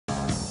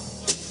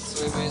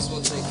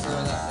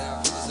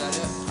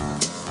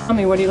Tell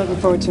me, what are you looking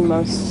forward to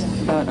most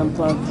about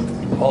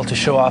Unplugged? Well, to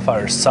show off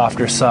our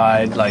softer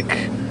side, like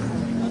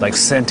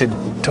scented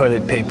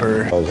toilet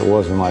paper. It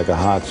wasn't like a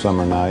hot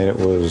summer night. It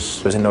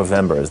was in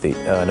November. It was the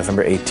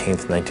November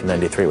 18th,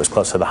 1993. It was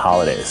close to the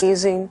holidays.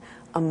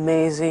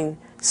 Amazing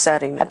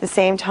setting. At the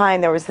same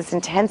time, there was this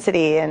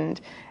intensity and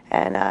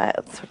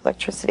sort of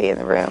electricity in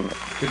the room.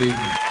 Good evening.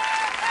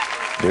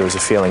 There was a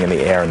feeling in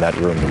the air in that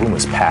room. The room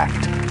was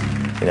packed.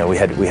 You know, we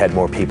had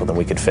more people than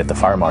we could fit. The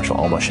fire marshal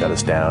almost shut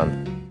us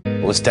down.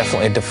 It was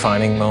definitely a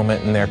defining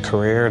moment in their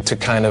career to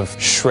kind of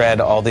shred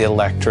all the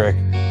electric.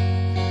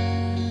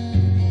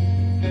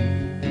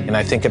 And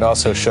I think it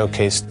also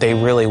showcased they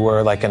really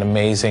were like an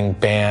amazing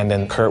band,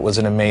 and Kurt was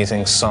an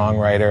amazing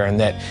songwriter, and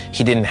that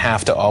he didn't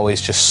have to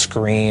always just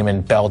scream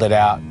and belt it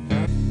out.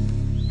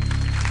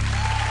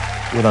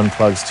 With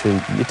Unplugged too,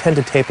 you tend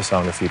to tape a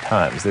song a few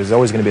times. There's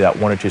always going to be that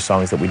one or two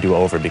songs that we do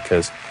over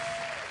because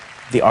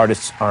the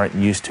artists aren't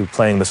used to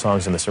playing the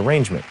songs in this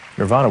arrangement.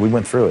 Nirvana, we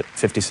went through it,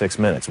 56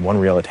 minutes, one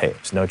reel of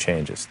tapes, no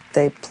changes.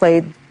 They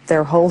played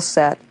their whole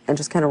set and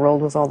just kind of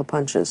rolled with all the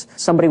punches.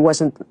 Somebody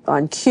wasn't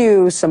on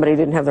cue, somebody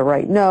didn't have the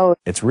right note.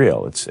 It's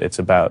real. It's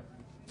about,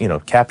 you know,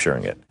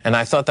 capturing it. And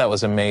I thought that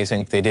was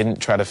amazing. They didn't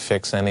try to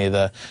fix any of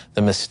the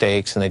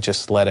mistakes, and they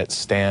just let it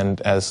stand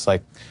as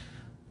like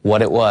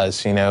what it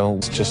was, you know.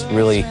 It's just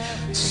really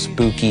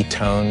spooky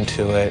tone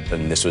to it.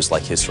 And this was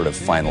like his sort of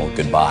final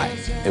goodbye.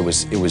 It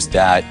was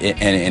that,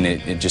 and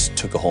it just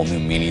took a whole new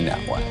meaning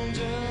that way.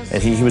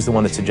 And he was the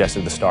one that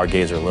suggested the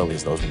stargazer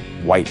lilies, those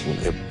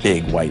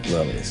big white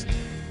lilies.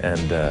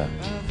 And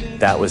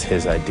that was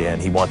his idea,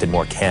 and he wanted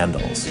more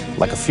candles,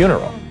 like a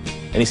funeral.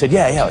 And he said,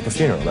 yeah, like a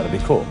funeral, that'd be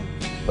cool.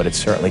 But it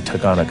certainly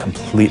took on a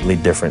completely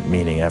different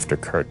meaning after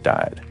Kurt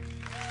died.